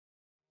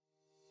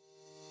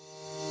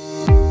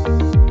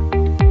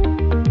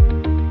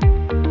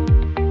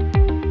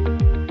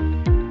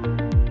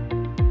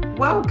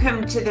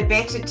to the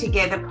Better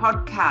Together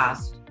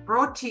podcast,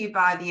 brought to you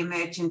by the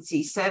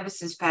Emergency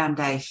Services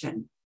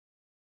Foundation.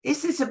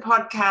 This is a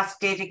podcast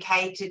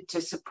dedicated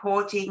to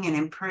supporting and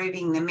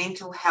improving the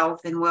mental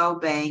health and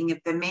well-being of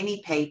the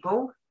many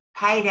people,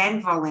 paid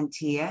and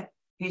volunteer,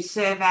 who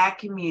serve our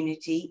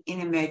community in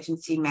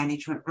emergency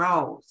management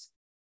roles.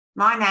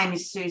 My name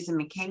is Susan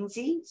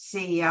McKenzie,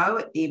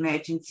 CEO at the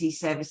Emergency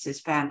Services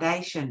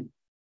Foundation.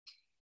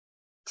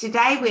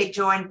 Today we're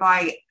joined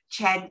by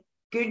Chad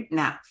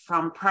Güntner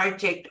from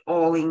Project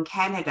All in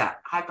Canada.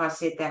 I hope I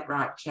said that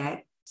right,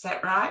 Chad. Is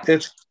that right?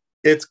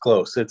 It's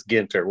close. It's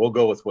Ginter. We'll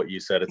go with what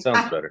you said. It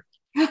sounds better.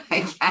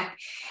 Okay.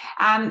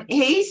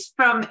 He's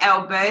from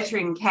Alberta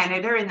in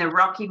Canada in the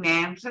Rocky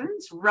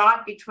Mountains, right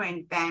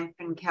between Banff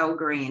and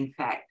Calgary, in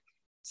fact.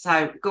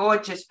 So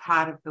gorgeous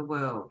part of the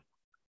world.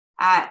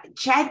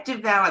 Chad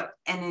developed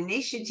an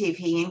initiative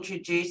he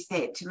introduced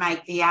there to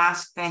make the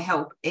ask for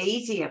help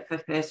easier for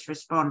first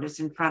responders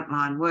and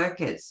frontline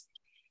workers.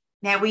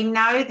 Now, we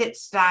know that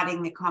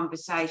starting the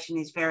conversation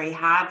is very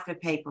hard for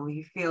people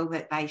who feel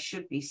that they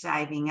should be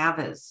saving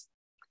others.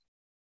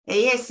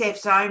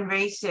 ESF's own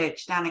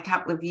research done a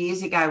couple of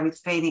years ago with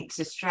Phoenix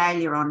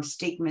Australia on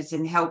stigmas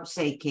and help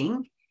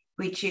seeking,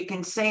 which you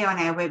can see on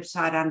our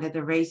website under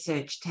the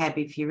research tab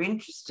if you're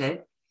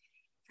interested,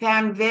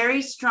 found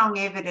very strong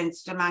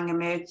evidence among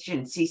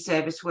emergency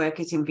service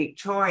workers in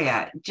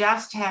Victoria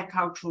just how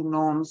cultural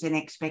norms and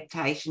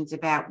expectations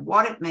about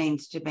what it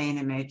means to be an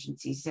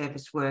emergency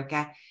service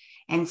worker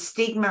and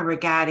stigma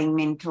regarding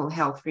mental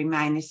health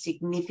remain a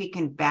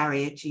significant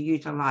barrier to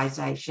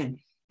utilisation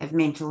of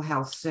mental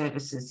health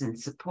services and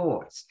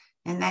supports.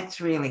 And that's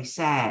really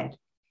sad.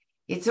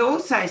 It's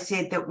also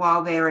said that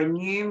while there are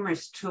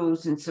numerous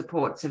tools and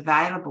supports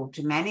available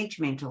to manage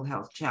mental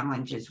health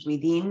challenges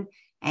within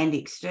and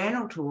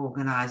external to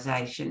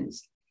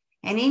organisations,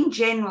 and in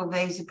general,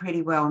 these are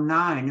pretty well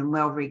known and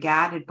well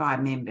regarded by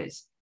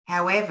members.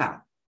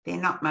 However,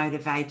 they're not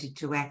motivated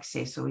to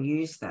access or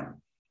use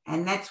them.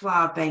 And that's why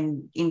I've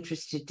been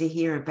interested to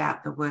hear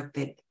about the work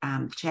that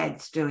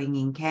Chad's doing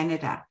in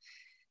Canada.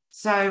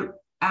 So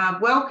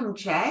welcome,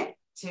 Chad,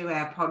 to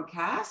our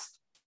podcast.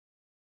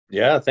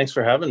 Yeah, thanks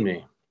for having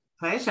me.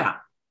 Pleasure.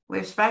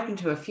 We've spoken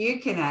to a few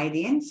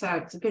Canadians, so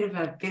it's a bit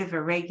of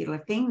a regular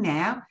thing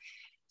now.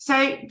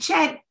 So,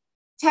 Chad,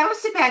 tell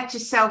us about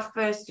yourself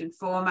first and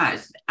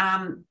foremost.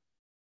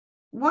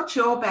 What's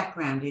your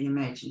background in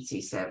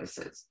emergency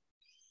services?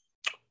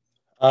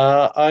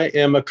 I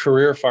am a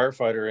career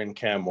firefighter in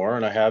Canmore,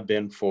 and I have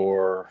been this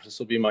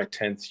will be my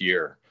 10th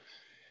year.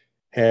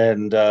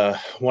 And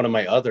one of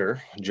my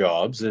other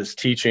jobs is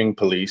teaching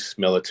police,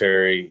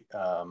 military,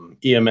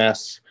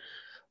 EMS,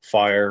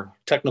 fire,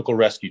 technical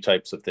rescue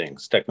types of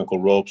things, technical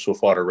ropes,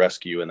 swift water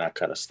rescue, and that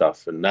kind of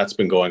stuff. And that's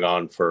been going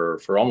on for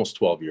almost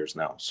 12 years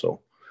now.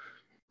 So,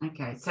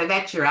 okay, so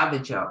that's your other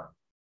job.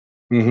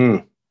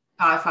 Mm-hmm.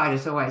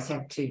 Firefighters always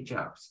have two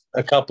jobs.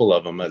 A couple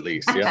of them, at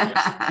least.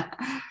 Yeah.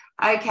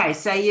 Okay,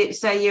 so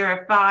you're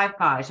a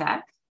firefighter,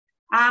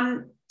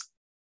 and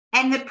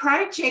the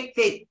project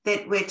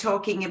that we're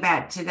talking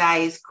about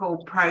today is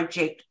called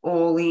Project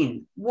All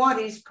In. What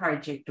is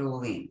Project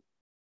All In?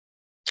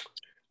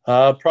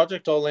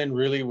 Project All In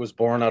really was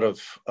born out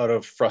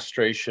of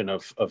frustration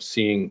of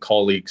seeing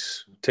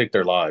colleagues take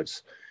their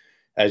lives.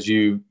 As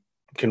you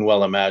can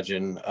well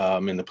imagine,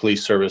 in the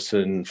police service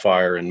and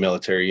fire and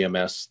military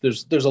EMS,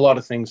 there's a lot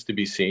of things to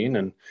be seen,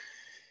 and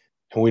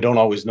we don't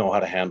always know how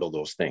to handle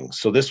those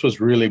things. So this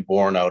was really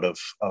born out of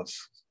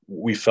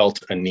we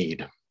felt a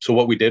need. So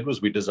what we did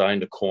was we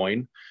designed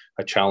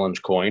a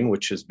challenge coin,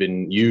 which has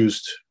been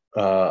used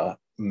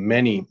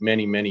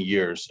many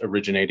years,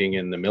 originating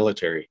in the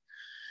military.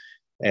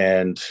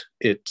 And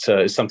it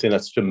is something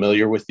that's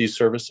familiar with these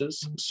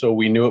services. So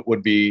we knew it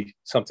would be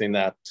something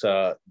that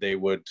they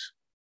would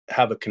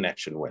have a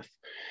connection with.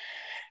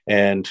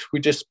 And we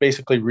just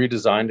basically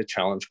redesigned a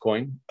challenge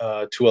coin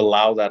to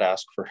allow that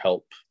ask for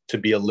help to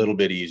be a little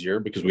bit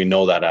easier, because we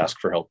know that ask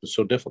for help is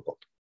so difficult.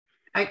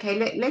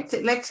 Okay,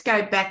 let's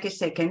go back a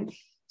second.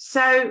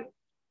 So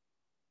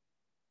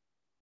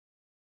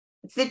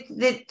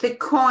the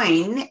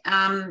coin,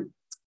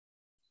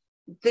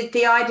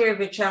 the idea of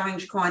a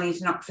challenge coin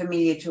is not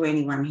familiar to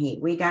anyone here.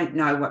 We don't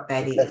know what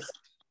that is.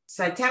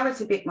 So tell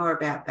us a bit more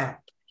about that.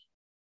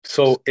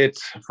 So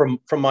it's from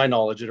my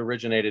knowledge, it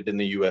originated in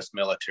the U.S.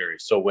 military.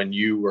 So when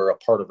you were a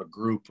part of a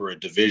group or a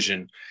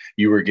division,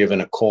 you were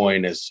given a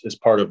coin as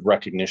part of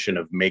recognition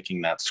of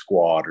making that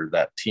squad or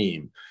that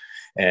team.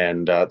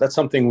 And that's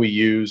something we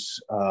use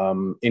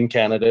in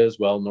Canada as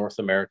well, North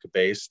America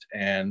based.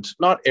 And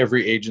not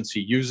every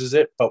agency uses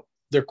it, but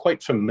they're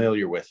quite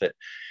familiar with it.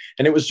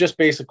 And it was just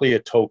basically a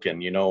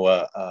token,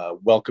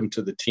 welcome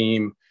to the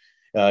team.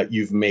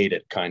 You've made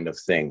it kind of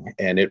thing.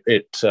 And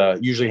it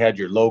usually had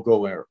your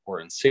logo or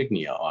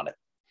insignia on it.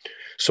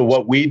 So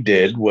what we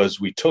did was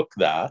we took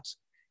that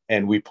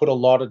and we put a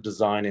lot of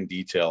design and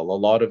detail,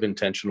 a lot of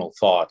intentional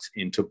thought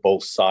into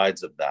both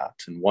sides of that.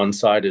 And one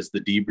side is the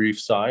debrief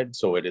side.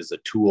 So it is a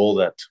tool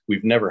that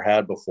we've never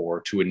had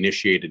before to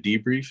initiate a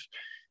debrief.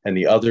 And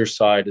the other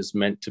side is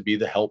meant to be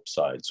the help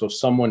side. So if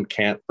someone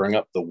can't bring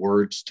up the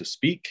words to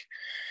speak,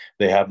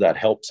 they have that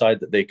help side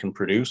that they can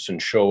produce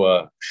and show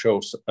a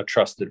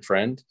trusted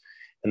friend,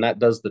 and that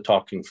does the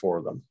talking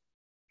for them.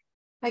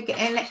 Okay,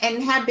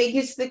 and how big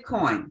is the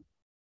coin?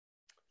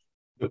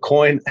 The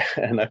coin,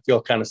 and I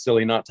feel kind of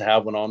silly not to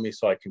have one on me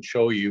so I can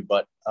show you,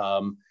 but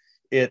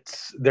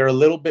they're a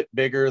little bit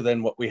bigger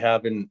than what we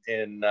have in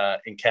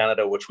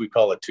Canada, which we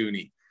call a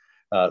toonie.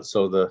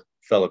 So the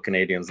fellow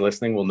Canadians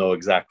listening will know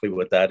exactly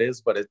what that is,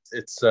 but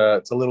it's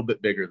a little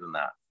bit bigger than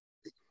that.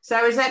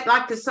 So is that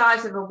like the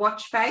size of a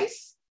watch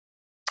face?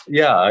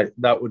 Yeah,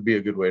 that would be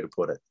a good way to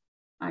put it.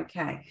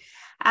 Okay.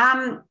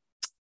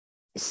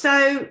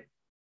 So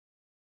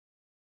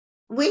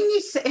when you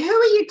say, who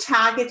are you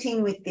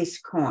targeting with this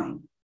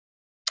coin?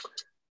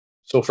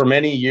 So for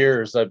many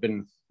years, I've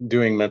been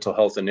doing mental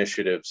health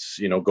initiatives,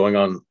 going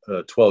on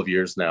 12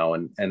 years now.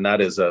 And that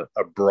is a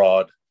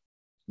broad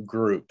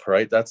group,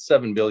 right? That's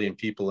 7 billion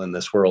people in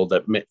this world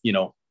that,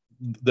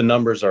 the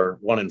numbers are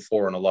 1 in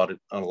 4 in a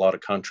lot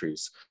of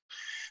countries.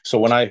 So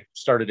when I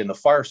started in the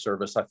fire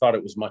service, I thought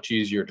it was much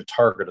easier to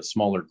target a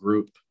smaller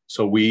group.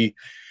 So we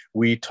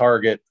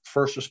target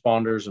first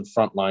responders and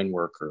frontline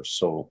workers.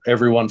 So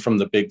everyone from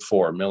the big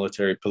 4,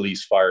 military,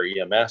 police, fire,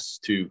 EMS,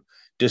 to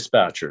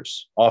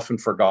dispatchers, often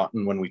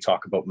forgotten when we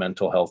talk about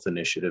mental health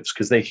initiatives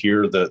because they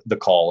hear the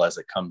call as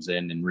it comes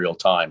in real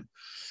time.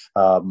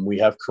 We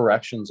have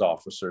corrections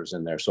officers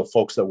in there. So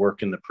folks that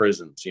work in the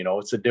prisons,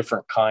 it's a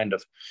different kind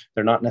of,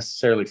 they're not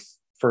necessarily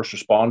first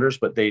responders,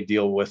 but they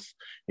deal with,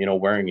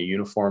 wearing a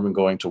uniform and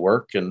going to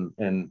work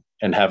and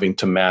having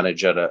to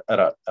manage at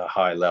a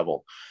high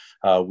level.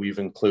 We've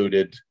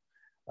included,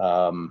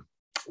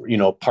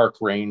 park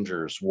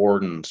rangers,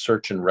 wardens,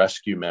 search and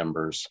rescue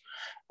members,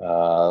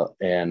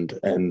 and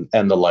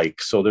the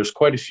like. So there's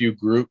quite a few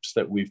groups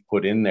that we've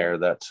put in there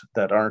that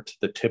aren't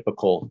the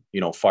typical,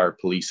 fire,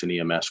 police, and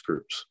EMS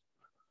groups.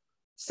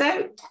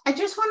 So I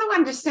just want to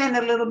understand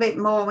a little bit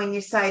more when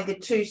you say the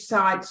two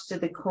sides to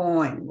the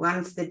coin.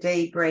 One's the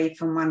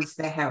debrief and one's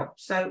the help.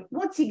 So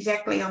what's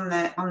exactly on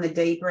the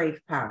debrief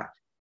part?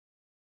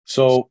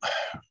 So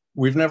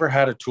we've never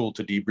had a tool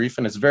to debrief,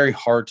 and it's very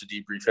hard to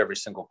debrief every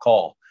single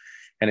call.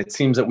 And it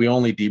seems that we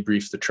only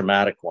debrief the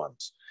traumatic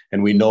ones.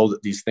 And we know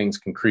that these things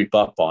can creep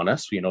up on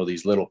us.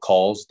 These little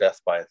calls,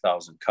 death by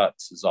 1,000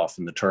 cuts is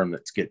often the term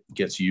that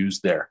gets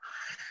used there.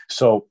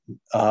 So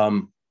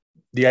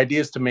the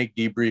idea is to make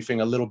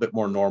debriefing a little bit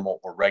more normal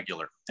or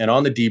regular. And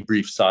on the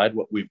debrief side,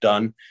 what we've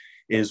done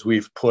is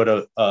we've put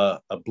a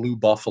blue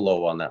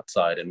buffalo on that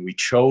side. And we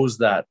chose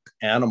that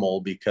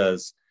animal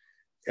because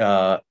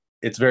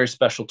it's very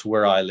special to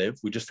where I live.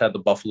 We just had the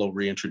buffalo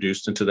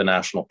reintroduced into the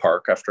national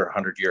park after a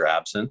 100-year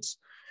absence.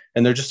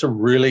 And they're just a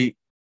really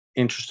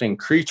interesting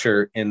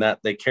creature in that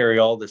they carry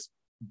all this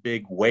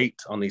big weight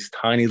on these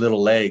tiny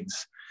little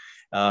legs,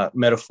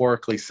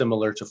 metaphorically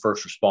similar to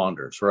first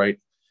responders, right?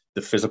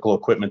 The physical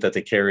equipment that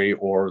they carry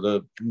or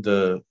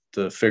the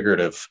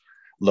figurative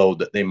load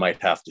that they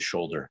might have to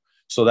shoulder.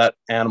 So that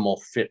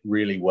animal fit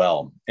really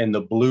well. And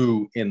the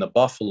blue in the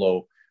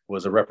buffalo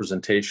was a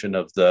representation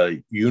of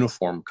the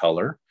uniform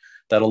color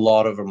that a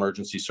lot of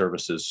emergency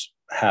services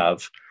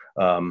have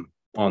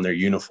on their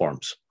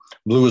uniforms.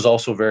 Blue is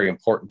also very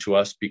important to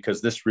us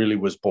because this really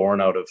was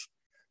born out of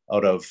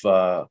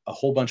a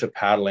whole bunch of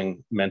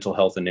paddling mental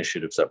health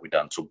initiatives that we've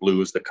done. So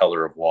blue is the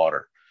color of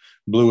water.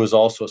 Blue is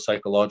also a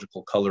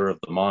psychological color of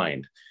the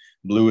mind.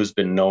 Blue has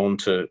been known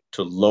to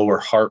lower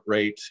heart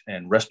rate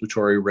and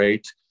respiratory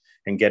rate.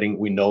 And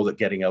we know that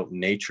getting out in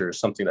nature is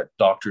something that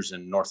doctors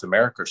in North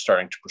America are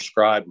starting to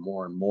prescribe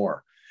more and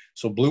more.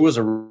 So blue is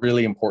a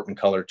really important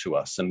color to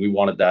us, and we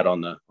wanted that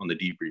on the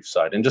debrief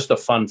side. And just a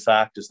fun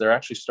fact is they're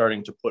actually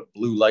starting to put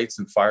blue lights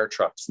in fire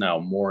trucks now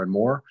more and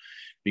more,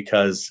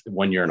 because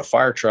when you're in a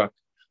fire truck,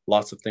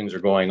 lots of things are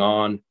going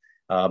on.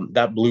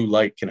 That blue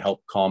light can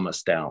help calm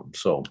us down.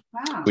 So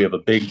wow. we have a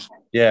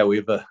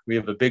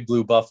big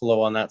blue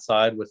buffalo on that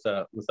side with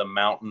a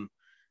mountain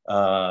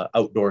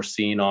outdoor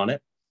scene on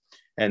it.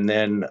 And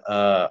then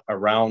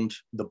around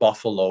the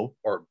buffalo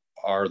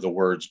are the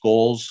words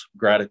goals,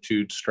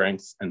 gratitude,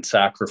 strength, and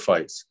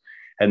sacrifice.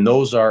 And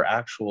those are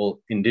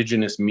actual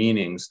indigenous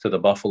meanings to the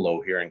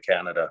buffalo here in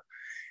Canada.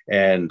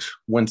 And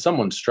when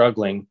someone's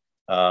struggling,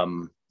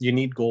 you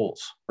need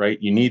goals, right?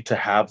 You need to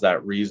have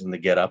that reason to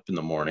get up in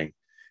the morning.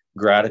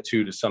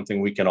 Gratitude is something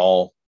we can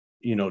all,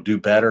 do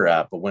better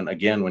at. But when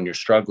you're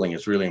struggling,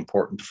 it's really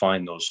important to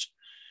find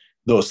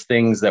those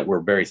things that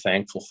we're very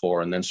thankful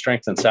for. And then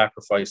strength and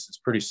sacrifice is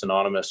pretty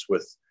synonymous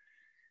with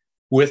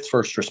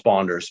first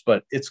responders,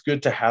 but it's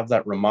good to have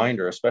that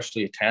reminder,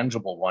 especially a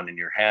tangible one in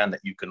your hand that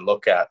you can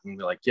look at and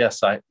be like,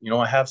 yes, I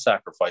have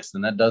sacrificed,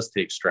 and that does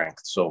take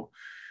strength. So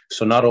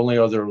not only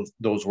are there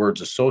those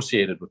words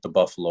associated with the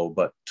buffalo,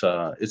 but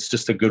it's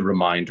just a good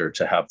reminder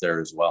to have there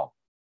as well.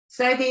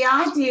 So the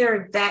idea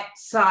of that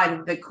side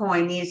of the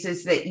coin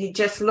is that you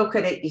just look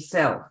at it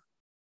yourself.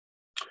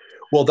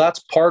 Well, that's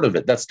part of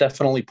it. That's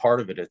definitely part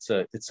of it.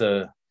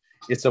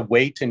 it's a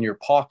weight in your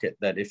pocket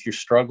that if you're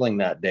struggling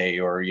that day,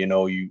 or,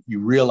 you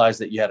realize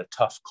that you had a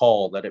tough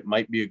call, that it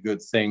might be a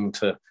good thing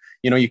to,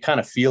 you kind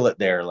of feel it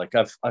there. Like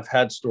I've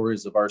had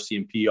stories of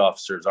RCMP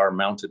officers, our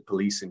mounted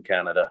police in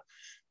Canada,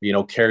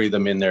 carry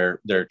them in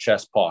their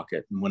chest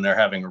pocket. And when they're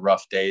having a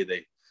rough day,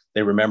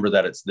 they remember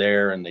that it's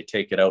there, and they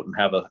take it out and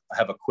have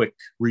a quick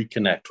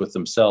reconnect with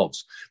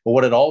themselves. But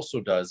what it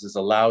also does is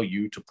allow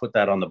you to put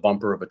that on the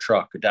bumper of a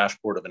truck, a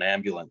dashboard of an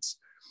ambulance.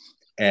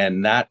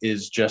 And that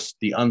is just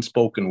the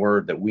unspoken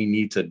word that we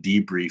need to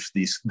debrief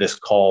this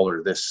call,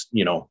 or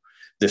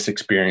this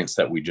experience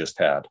that we just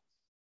had.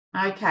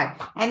 Okay.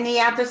 And the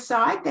other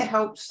side, the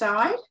help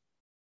side?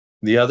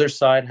 The other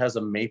side has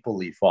a maple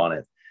leaf on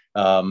it.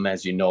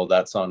 As you know,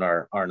 that's on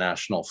our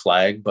national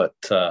flag. But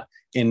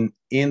in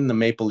the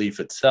maple leaf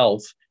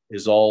itself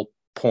is all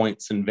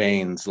points and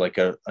veins like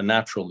a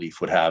natural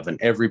leaf would have.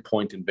 And every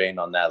point and vein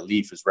on that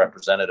leaf is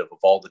representative of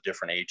all the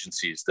different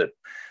agencies that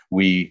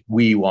we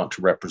want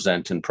to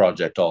represent in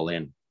Project All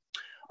In.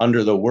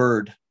 Under the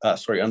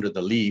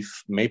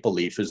leaf, maple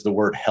leaf, is the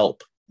word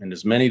help, in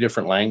as many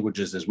different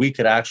languages as we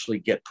could actually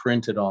get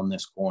printed on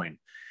this coin.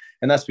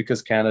 And that's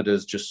because Canada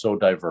is just so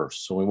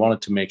diverse. So we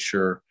wanted to make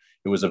sure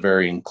it was a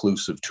very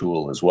inclusive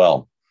tool as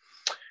well.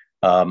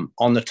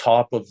 On the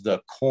top of the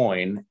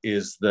coin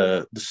is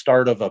the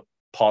start of a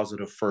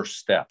positive first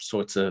step.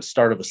 So it's a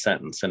start of a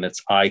sentence, and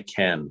it's I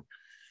can,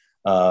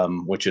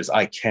 which is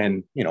I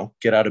can,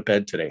 get out of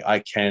bed today. I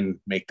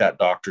can make that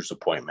doctor's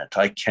appointment.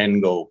 I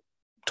can go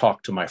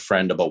talk to my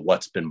friend about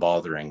what's been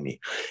bothering me.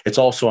 It's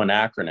also an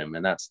acronym,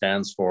 and that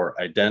stands for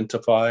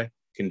identify,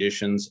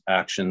 conditions,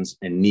 actions,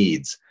 and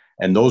needs.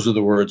 And those are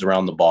the words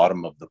around the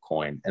bottom of the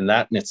coin. And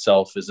that in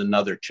itself is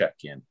another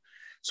check-in.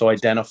 So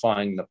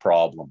identifying the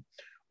problem,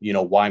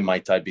 why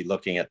might I be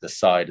looking at this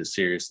side as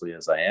seriously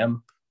as I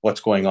am? What's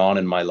going on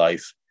in my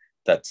life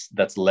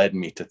that's led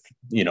me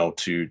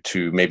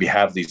to maybe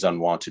have these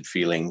unwanted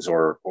feelings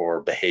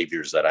or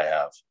behaviors that I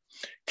have.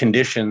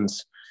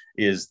 Conditions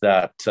is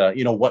that,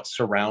 what's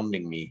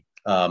surrounding me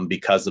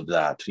because of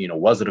that.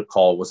 Was it a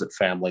call? Was it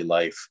family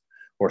life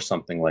or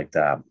something like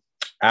that?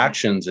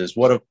 Actions is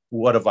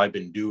what have I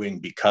been doing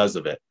because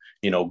of it?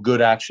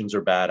 Good actions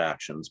or bad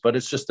actions. But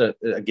it's just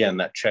again,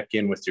 that check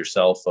in with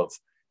yourself of,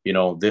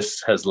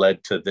 this has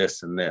led to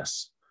this and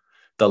this.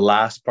 The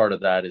last part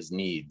of that is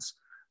needs.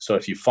 So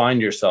if you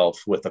find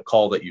yourself with a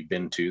call that you've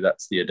been to,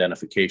 that's the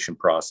identification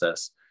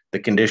process. The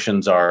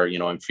conditions are,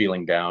 I'm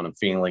feeling down, I'm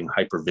feeling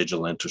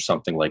hypervigilant or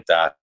something like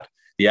that.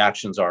 The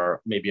actions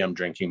are, maybe I'm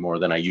drinking more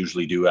than I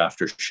usually do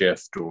after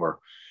shift, or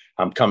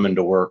I'm coming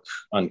to work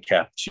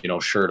unkept,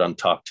 shirt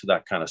untucked,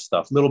 that kind of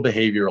stuff. Little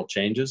behavioral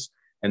changes.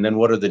 And then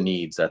what are the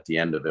needs at the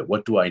end of it?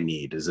 What do I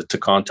need? Is it to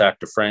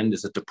contact a friend?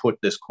 Is it to put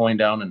this coin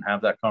down and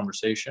have that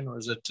conversation? Or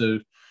is it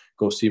to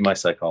go see my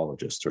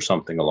psychologist or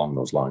something along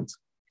those lines?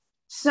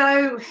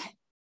 So,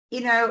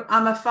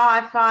 I'm a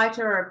firefighter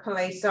or a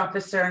police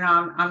officer, and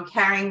I'm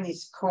carrying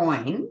this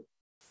coin,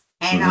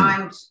 and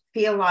I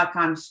feel like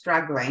I'm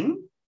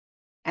struggling,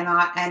 and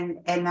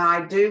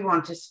I do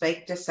want to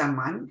speak to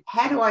someone.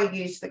 How do I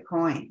use the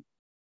coin?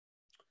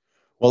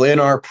 Well, in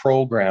our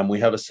program, we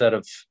have a set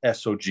of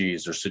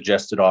SOGs, or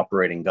suggested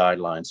operating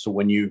guidelines. So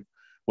when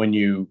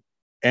you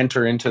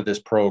enter into this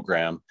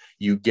program,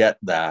 you get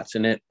that,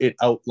 and it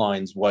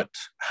outlines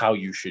how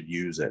you should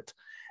use it.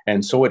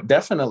 And so it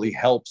definitely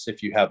helps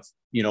if you have,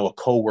 a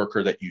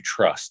coworker that you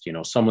trust,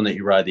 someone that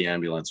you ride the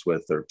ambulance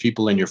with, or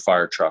people in your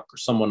fire truck, or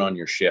someone on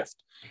your shift.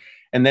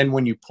 And then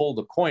when you pull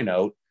the coin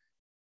out,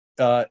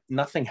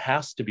 nothing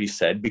has to be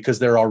said because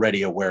they're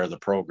already aware of the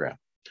program.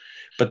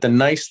 But the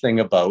nice thing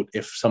about,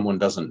 if someone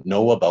doesn't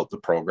know about the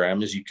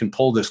program, is you can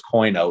pull this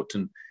coin out,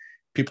 and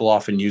people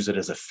often use it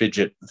as a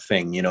fidget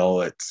thing.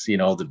 It's,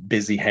 the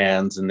busy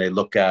hands, and they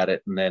look at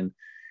it, and then,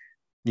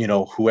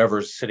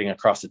 whoever's sitting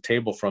across the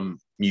table from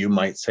you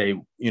might say,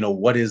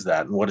 what is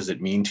that? And what does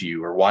it mean to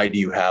you? Or why do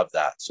you have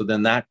that? So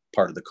then that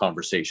part of the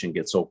conversation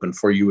gets open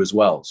for you as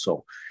well.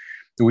 So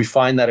we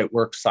find that it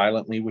works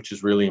silently, which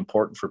is really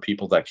important for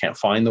people that can't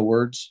find the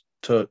words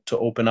to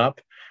open up.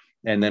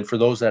 And then for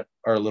those that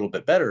are a little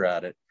bit better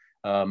at it,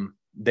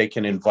 they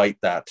can invite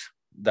that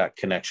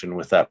connection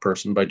with that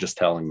person by just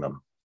telling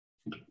them.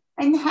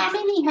 And how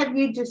many have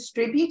you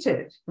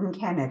distributed in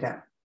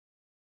Canada?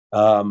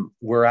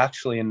 We're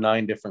actually in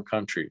 9 different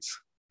countries.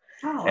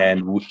 Oh.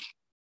 And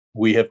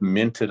we have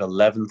minted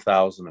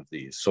 11,000 of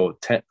these. So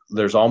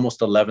there's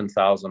almost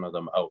 11,000 of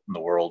them out in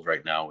the world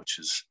right now, which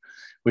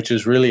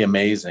is really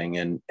amazing.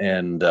 And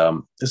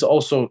it's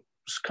also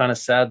kind of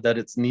sad that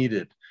it's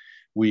needed.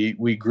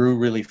 We grew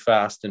really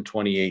fast in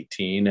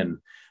 2018, and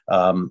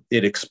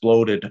it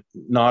exploded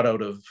not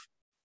out of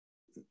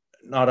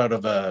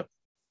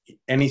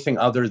anything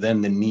other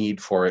than the need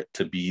for it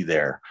to be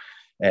there.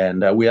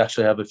 And we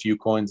actually have a few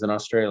coins in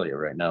Australia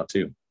right now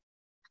too.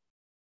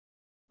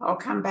 I'll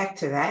come back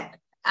to that.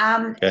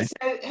 Okay.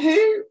 So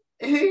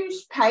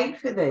who's paid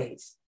for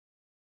these?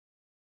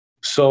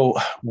 So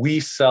we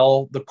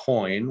sell the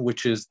coin,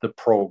 which is the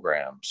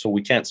program. So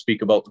we can't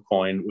speak about the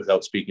coin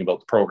without speaking about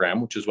the program,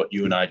 which is what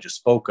you and I just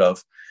spoke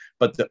of.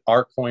 but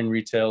our coin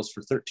retails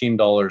for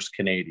 $13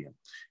 Canadian.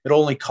 It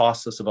only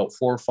costs us about $4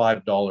 or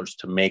 $5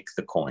 to make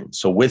the coin.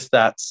 So with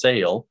that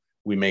sale,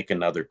 we make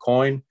another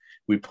coin.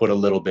 We put a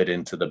little bit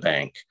into the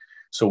bank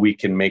so we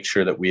can make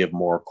sure that we have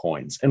more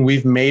coins. And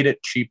we've made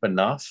it cheap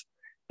enough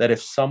that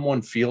if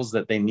someone feels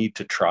that they need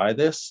to try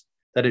this,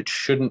 that it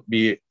shouldn't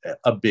be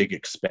a big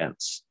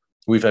expense.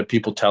 We've had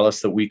people tell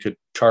us that we could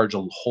charge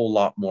a whole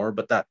lot more,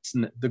 but that's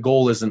the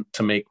goal isn't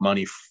to make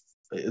money.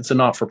 It's a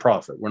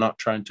not-for-profit. We're not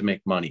trying to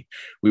make money.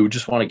 We would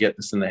just want to get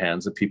this in the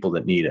hands of people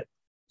that need it.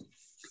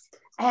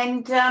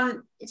 And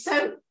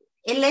so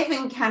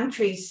 11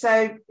 countries.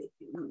 So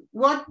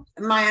what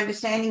my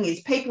understanding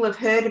is, people have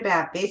heard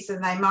about this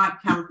and they might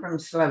come from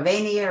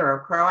Slovenia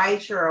or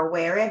Croatia or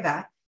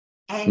wherever,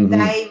 and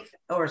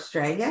or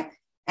Australia,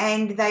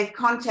 and they've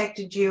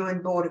contacted you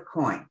and bought a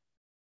coin.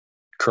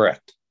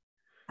 Correct.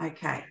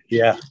 Okay.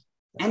 Yeah.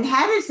 And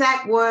how does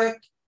that work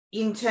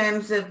in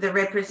terms of the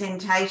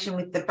representation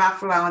with the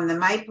buffalo and the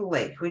maple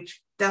leaf,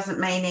 which doesn't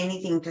mean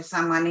anything to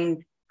someone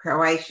in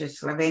Croatia,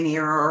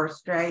 Slovenia, or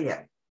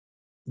Australia?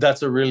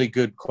 That's a really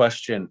good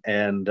question.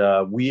 And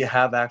we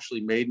have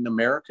actually made an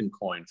American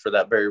coin for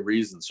that very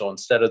reason. So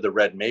instead of the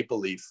red maple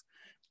leaf,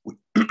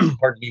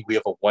 pardon me, we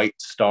have a white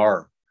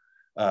star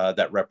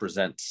that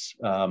represents.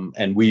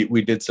 And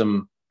we did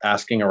some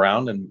asking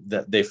around, and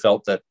that they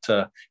felt that,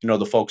 the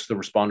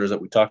responders that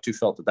we talked to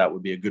felt that that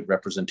would be a good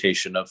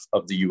representation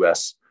of the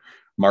US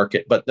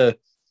market. But the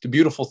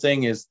beautiful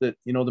thing is that,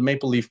 the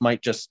maple leaf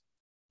might just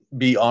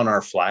be on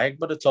our flag,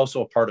 but it's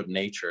also a part of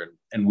nature.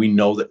 And we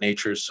know that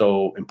nature is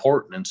so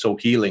important and so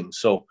healing.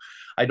 So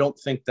I don't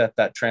think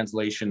that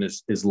translation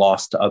is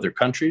lost to other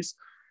countries.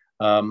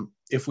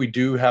 If we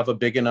do have a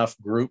big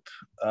enough group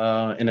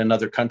in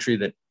another country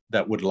that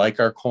would like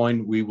our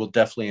coin, we will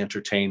definitely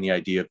entertain the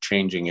idea of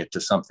changing it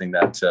to something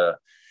that,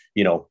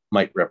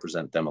 might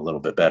represent them a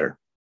little bit better.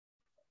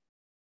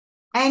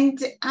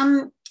 And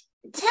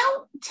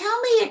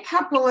tell me a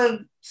couple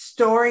of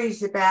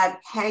stories about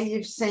how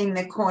you've seen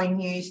the coin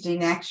used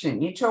in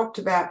action. You talked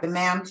about the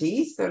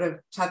Mounties sort of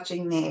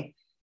touching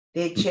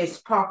their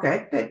chest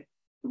pocket, but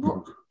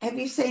have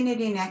you seen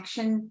it in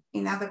action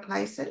in other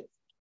places?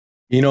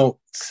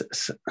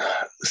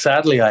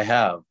 Sadly, I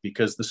have,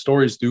 because the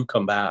stories do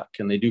come back,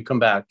 and they do come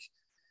back,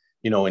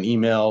 in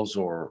emails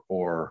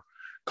or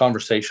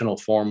conversational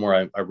form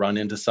where I run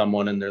into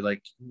someone and they're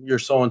like, "You're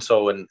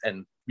so-and-so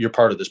and you're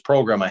part of this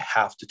program. I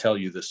have to tell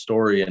you this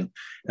story." And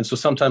so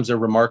sometimes they're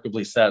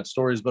remarkably sad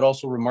stories, but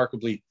also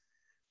remarkably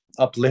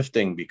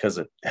uplifting because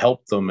it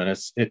helped them. And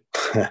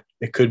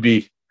it could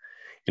be,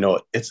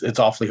 it's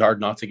awfully hard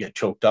not to get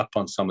choked up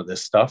on some of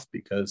this stuff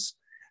because,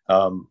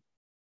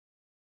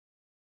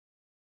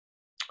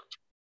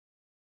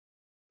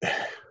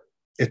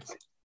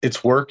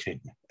 it's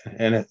working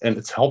and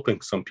it's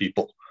helping some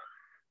people.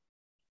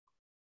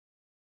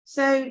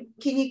 So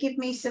can you give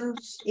me some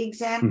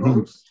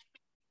examples?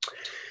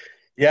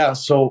 Yeah,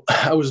 so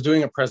I was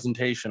doing a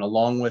presentation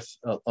along with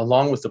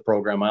the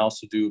program. I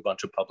also do a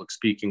bunch of public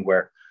speaking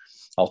where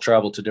I'll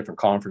travel to different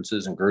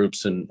conferences and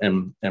groups and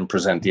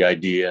present the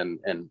idea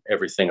and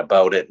everything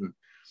about it. And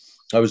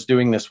I was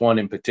doing this one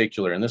in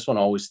particular, and this one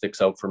always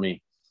sticks out for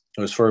me.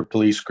 It was for a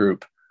police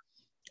group.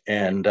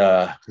 And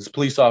this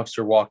police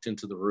officer walked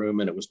into the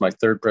room, and it was my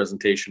third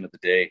presentation of the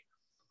day.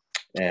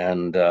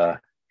 And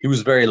he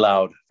was very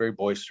loud, very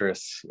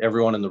boisterous.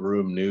 Everyone in the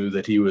room knew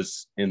that he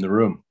was in the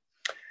room.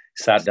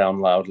 He sat down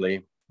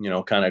loudly,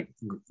 kind of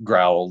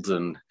growled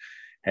and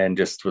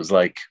just was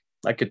like,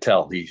 I could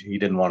tell he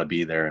didn't want to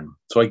be there. And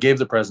so I gave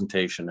the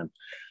presentation, and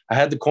I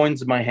had the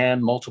coins in my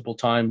hand multiple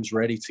times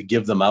ready to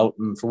give them out.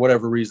 And for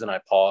whatever reason,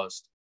 I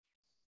paused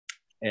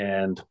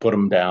and put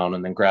them down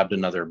and then grabbed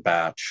another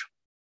batch.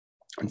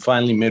 And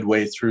finally,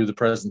 midway through the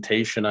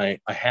presentation, I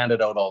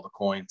handed out all the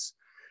coins,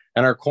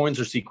 and our coins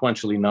are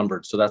sequentially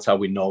numbered. So that's how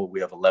we know we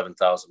have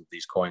 11,000 of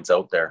these coins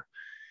out there.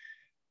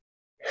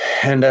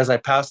 And as I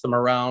passed them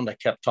around, I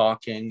kept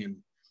talking and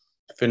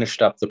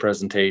finished up the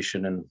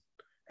presentation. And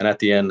at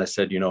the end, I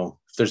said,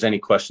 if there's any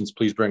questions,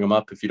 please bring them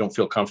up. If you don't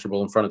feel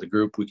comfortable in front of the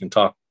group, we can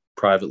talk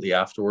privately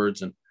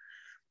afterwards. And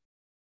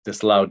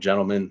this loud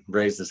gentleman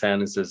raised his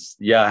hand and says,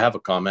 "Yeah, I have a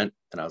comment."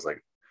 And I was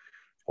like,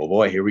 "Oh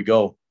boy, here we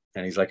go."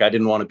 And he's like, "I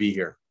didn't want to be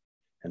here.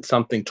 And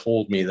something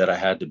told me that I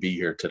had to be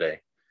here today."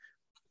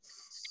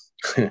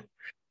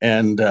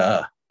 And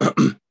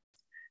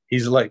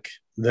he's like,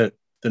 the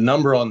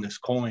number on this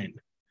coin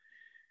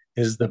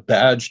is the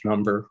badge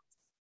number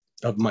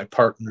of my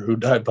partner who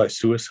died by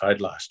suicide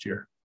last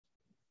year.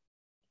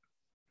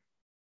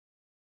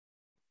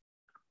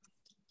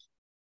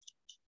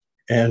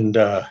 And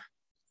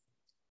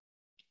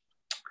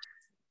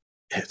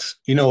it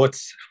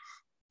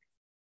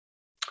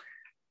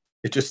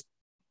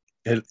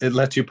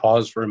lets you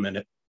pause for a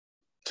minute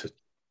to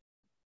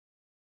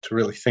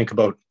really think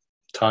about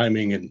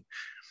timing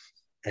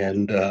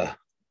and it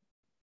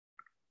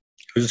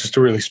was just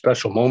a really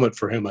special moment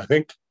for him, I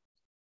think.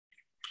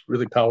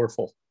 Really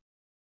powerful.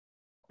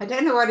 I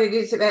don't know what it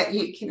is about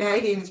you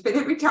Canadians, but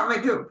every time I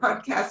do a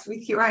podcast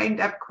with you, I end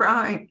up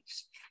crying.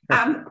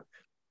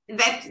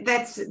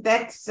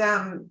 that's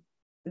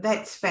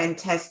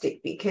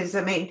fantastic, because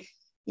I mean,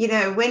 you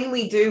know, when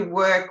we do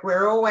work,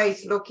 we're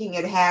always looking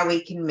at how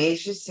we can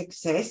measure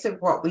success of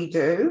what we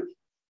do.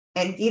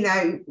 And, you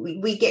know,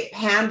 we get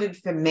pounded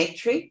for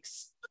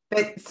metrics,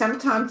 but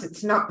sometimes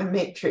it's not the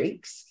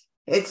metrics,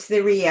 it's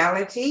the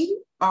reality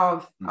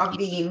of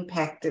the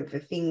impact of the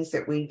things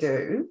that we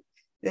do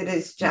that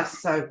is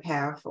just so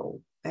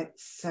powerful.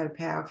 That's so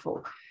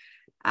powerful.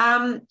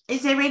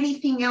 Is there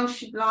anything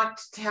else you'd like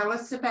to tell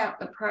us about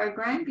the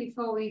program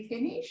before we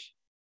finish?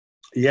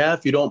 Yeah,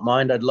 if you don't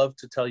mind, I'd love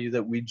to tell you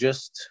that we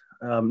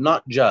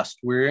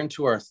we're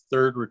into our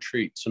third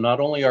retreat. So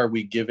not only are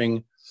we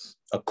giving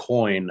a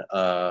coin,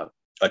 a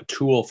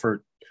tool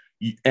for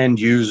end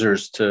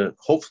users to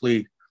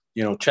hopefully,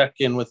 you know, check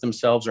in with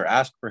themselves or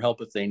ask for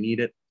help if they need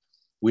it.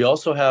 We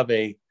also have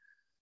a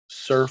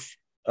surf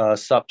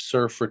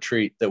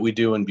retreat that we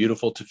do in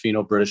beautiful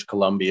Tofino, British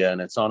Columbia,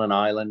 and it's on an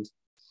island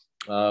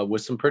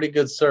with some pretty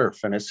good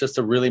surf, and it's just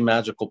a really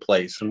magical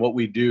place. And what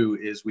we do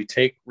is we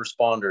take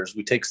responders,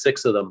 we take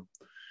 6 of them,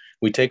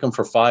 we take them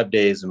for 5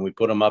 days, and we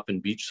put them up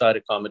in beachside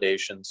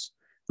accommodations.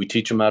 We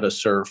teach them how to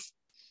surf.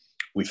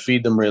 We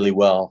feed them really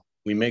well.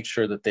 We make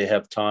sure that they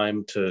have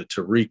time to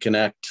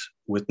reconnect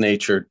with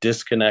nature,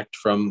 disconnect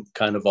from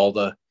kind of all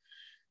the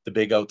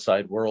big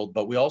outside world.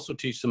 But we also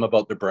teach them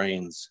about their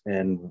brains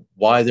and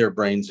why their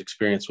brains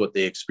experience what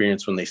they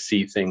experience when they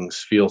see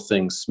things, feel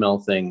things, smell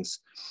things.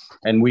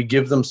 And we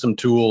give them some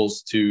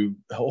tools to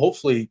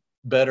hopefully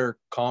better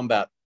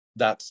combat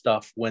that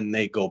stuff when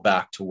they go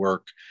back to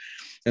work.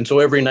 And so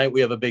every night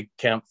we have a big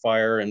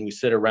campfire and we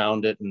sit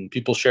around it, and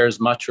people share as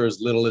much or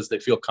as little as they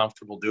feel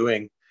comfortable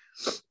doing.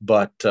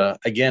 But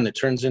again, it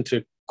turns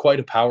into quite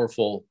a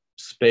powerful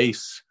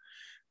space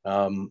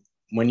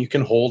when you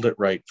can hold it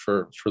right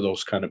for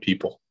those kind of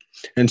people.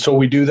 And so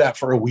we do that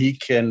for a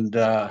week, and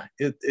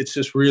it's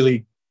just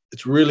really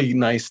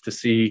nice to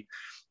see.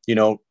 You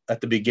know,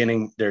 at the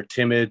beginning, they're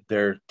timid,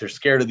 they're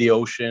scared of the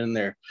ocean,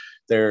 they're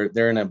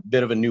in a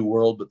bit of a new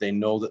world, but they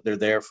know that they're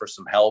there for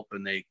some help,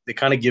 and they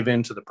kind of give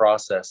in to the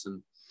process.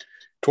 And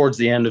towards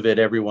the end of it,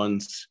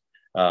 everyone's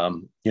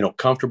you know,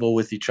 comfortable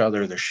with each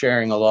other. They're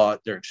sharing a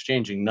lot, they're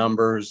exchanging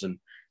numbers, and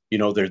you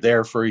know, they're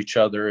there for each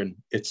other. And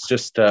it's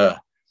just a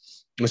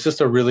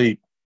really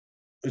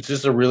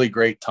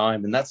great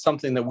time. And that's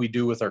something that we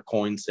do with our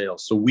coin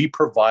sales. So we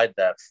provide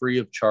that free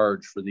of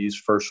charge for these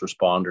first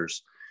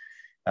responders.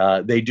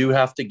 They do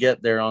have to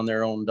get there on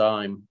their own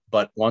dime,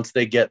 but once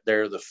they get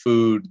there, the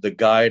food, the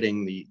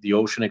guiding, the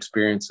ocean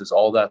experiences,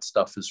 all that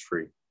stuff is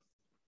free.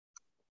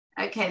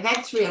 Okay,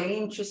 that's really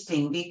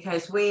interesting,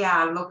 because we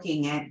are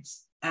looking at,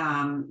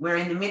 we're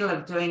in the middle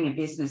of doing a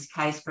business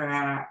case for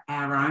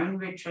our own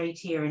retreat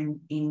here in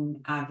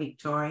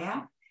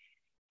Victoria.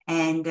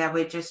 And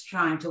we're just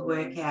trying to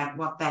work out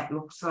what that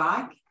looks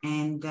like.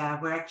 And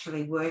we're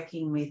actually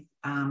working with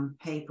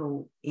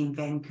people in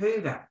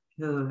Vancouver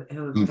who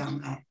have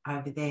done that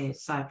over there.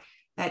 So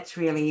that's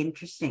really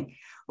interesting.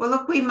 Well,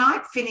 look, we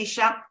might finish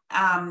up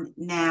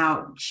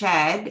now,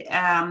 Chad.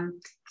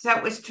 So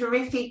it was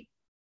terrific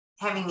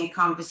having a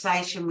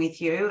conversation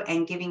with you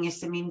and giving us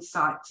some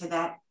insight to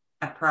that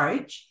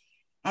approach.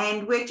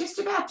 And we're just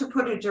about to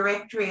put a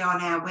directory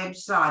on our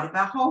website of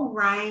a whole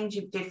range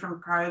of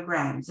different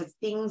programs, of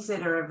things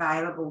that are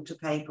available to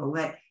people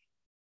that,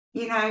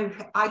 you know,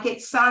 I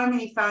get so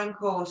many phone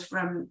calls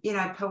from, you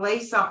know,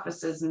 police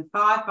officers and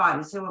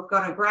firefighters who have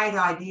got a great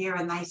idea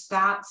and they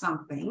start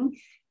something,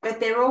 but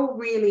they're all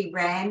really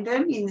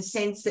random in the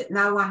sense that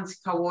no one's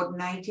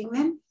coordinating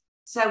them.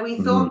 So we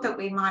thought that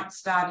we might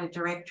start a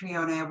directory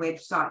on our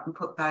website and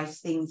put those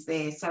things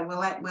there. So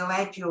we'll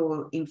add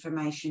your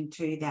information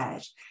to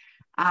that.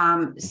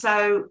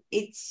 So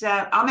it's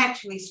I'm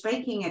actually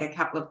speaking at a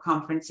couple of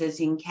conferences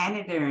in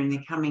Canada in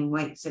the coming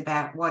weeks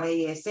about what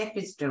ESF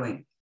is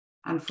doing.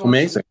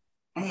 Amazing.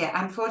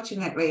 Yeah,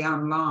 unfortunately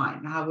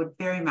online. I would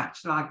very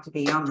much like to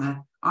be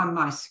on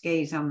my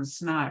skis on the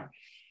snow.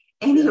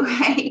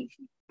 Anyway,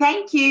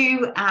 thank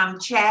you,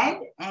 Chad,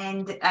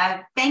 and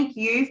thank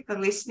you for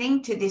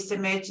listening to this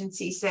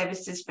Emergency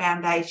Services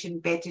Foundation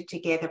Better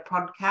Together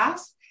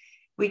podcast,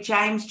 which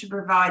aims to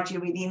provide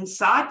you with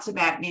insights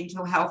about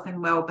mental health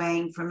and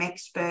wellbeing from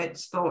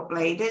experts, thought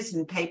leaders,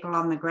 and people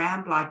on the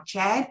ground like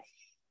Chad.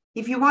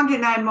 If you want to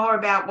know more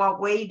about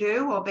what we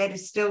do, or better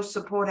still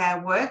support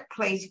our work,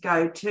 please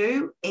go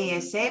to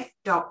esf.com.au.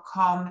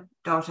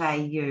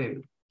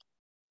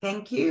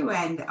 Thank you,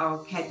 and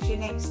I'll catch you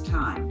next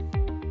time.